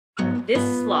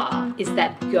This slaw is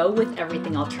that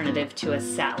go-with-everything alternative to a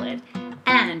salad.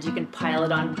 And you can pile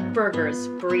it on burgers,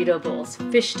 burrito bowls,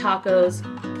 fish tacos,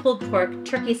 pulled pork,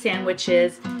 turkey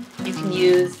sandwiches. You can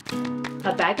use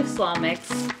a bag of slaw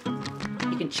mix.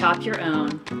 You can chop your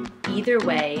own. Either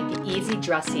way, the easy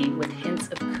dressing with hints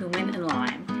of cumin and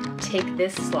lime take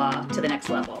this slaw to the next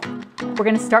level. We're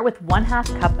going to start with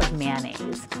 1/2 cup of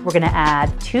mayonnaise. We're going to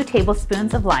add 2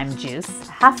 tablespoons of lime juice,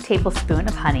 a 1/2 tablespoon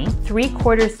of honey,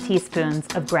 3/4 teaspoons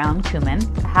of ground cumin,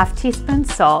 a 1/2 teaspoon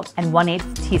salt, and 1/8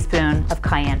 teaspoon of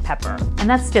cayenne pepper. And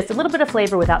that's just a little bit of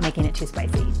flavor without making it too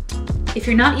spicy. If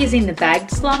you're not using the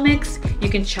bagged slaw mix, you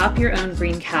can chop your own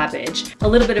green cabbage. A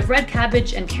little bit of red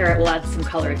cabbage and carrot will add some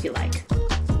color if you like.